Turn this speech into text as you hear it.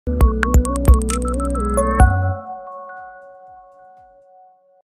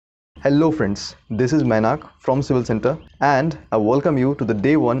Hello friends, this is Mainak from Civil Center and I welcome you to the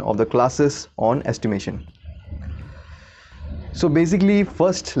day 1 of the classes on estimation. So basically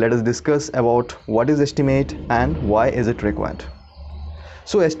first let us discuss about what is estimate and why is it required.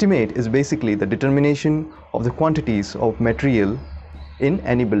 So estimate is basically the determination of the quantities of material in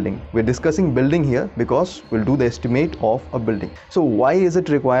any building. We're discussing building here because we'll do the estimate of a building. So why is it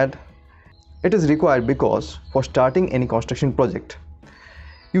required? It is required because for starting any construction project,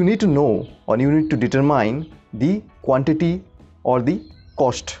 you need to know or you need to determine the quantity or the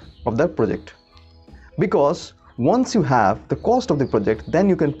cost of the project. Because once you have the cost of the project, then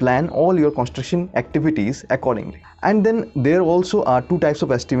you can plan all your construction activities accordingly. And then there also are two types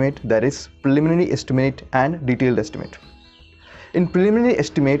of estimate, that is preliminary estimate and detailed estimate. In preliminary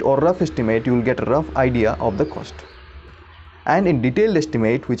estimate or rough estimate, you will get a rough idea of the cost. And in detailed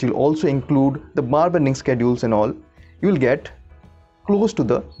estimate, which will also include the bar bending schedules and all, you will get close to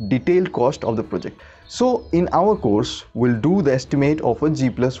the detailed cost of the project. So in our course, we'll do the estimate of a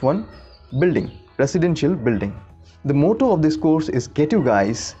G+1 building, residential building. The motto of this course is get you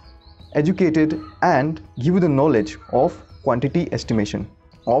guys educated and give you the knowledge of quantity estimation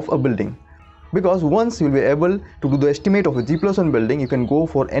of a building. Because once you'll be able to do the estimate of a G+1 building, you can go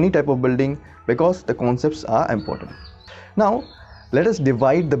for any type of building because the concepts are important. Now let us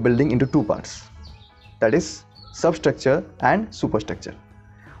divide the building into two parts, that is substructure and superstructure.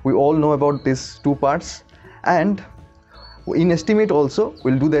 We all know about these two parts, and in estimate also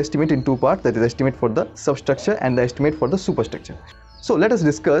we'll do the estimate in two parts, that is estimate for the substructure and the estimate for the superstructure. So let us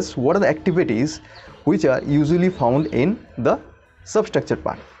discuss what are the activities which are usually found in the substructure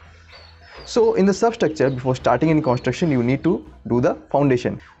part. So in the substructure, before starting any construction, you need to do the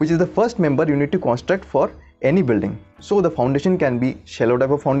foundation, which is the first member you need to construct for any building. So the foundation can be shallow type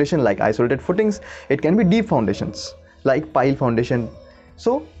of foundation like isolated footings, it can be deep foundations like pile foundation.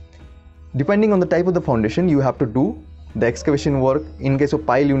 So depending on the type of the foundation, you have to do the excavation work. In case of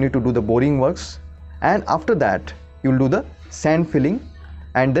pile, you need to do the boring works, and after that you will do the sand filling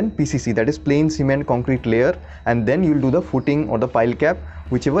and then PCC, that is plain cement concrete layer, and then you will do the footing or the pile cap,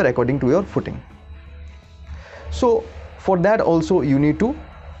 whichever according to your footing. So for that also you need to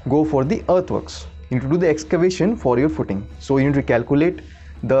go for the earthworks. You need to do the excavation for your footing. So you need to calculate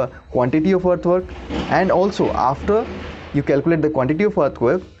the quantity of earthwork, and also after you calculate the quantity of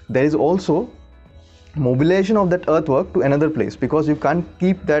earthwork, there is also mobilization of that earthwork to another place, because you can't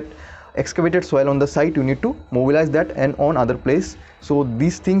keep that excavated soil on the site, you need to mobilize that and on other place. So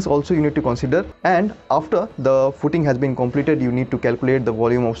these things also you need to consider. And after the footing has been completed, you need to calculate the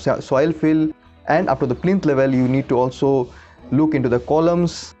volume of soil fill, and after the plinth level you need to also look into the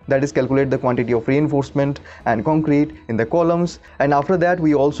columns, that is calculate the quantity of reinforcement and concrete in the columns. And after that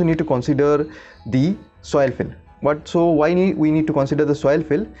we also need to consider the soil fill. So why we need to consider the soil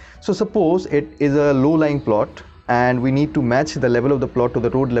fill? So suppose it is a low lying plot and we need to match the level of the plot to the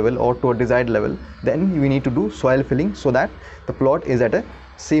road level or to a desired level, then we need to do soil filling so that the plot is at a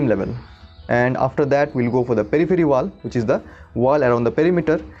same level. And after that we'll go for the periphery wall, which is the wall around the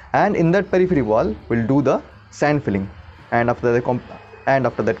perimeter, and in that periphery wall we'll do the sand filling, and after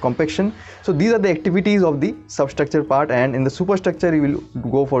that compaction. So these are the activities of the substructure part. And in the superstructure you will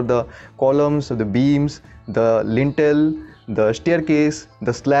go for the columns, the beams, the lintel, the staircase,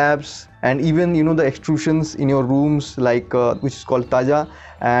 the slabs, and even the extrusions in your rooms like which is called taja,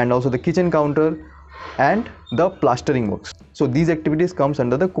 and also the kitchen counter and the plastering works. So these activities comes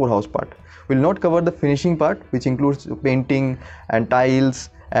under the core house part. We'll not cover the finishing part, which includes painting and tiles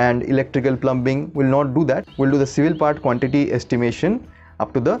and electrical plumbing. Will not do that. We'll do the civil part, quantity estimation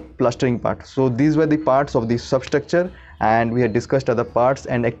up to the plastering part. So these were the parts of the substructure, and we had discussed other parts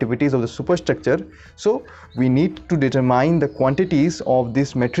and activities of the superstructure. So we need to determine the quantities of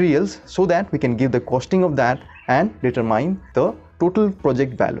these materials so that we can give the costing of that and determine the total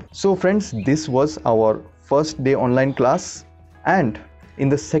project value. So friends, this was our first day online class, and in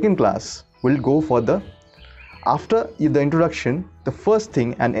the second class we'll go for the after the introduction. The first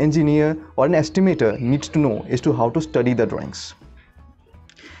thing an engineer or an estimator needs to know is to how to study the drawings.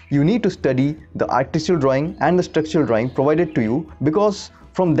 You need to study the architectural drawing and the structural drawing provided to you, because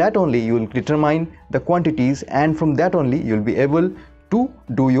from that only you will determine the quantities, and from that only you will be able to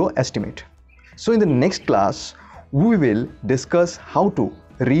do your estimate. So in the next class we will discuss how to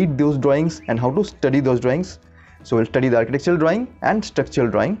read those drawings and how to study those drawings. So we'll study the architectural drawing and structural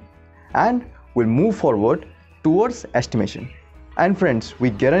drawing, and we'll move forward towards estimation. And friends,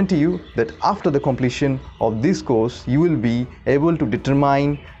 we guarantee you that after the completion of this course you will be able to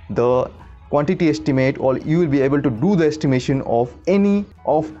determine the quantity estimate, or you will be able to do the estimation of any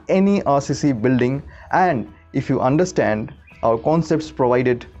RCC building. And if you understand our concepts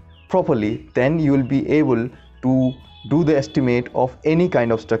provided properly, then you will be able to do the estimate of any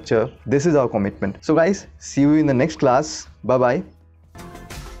kind of structure. This is our commitment. So guys, see you in the next class. Bye bye.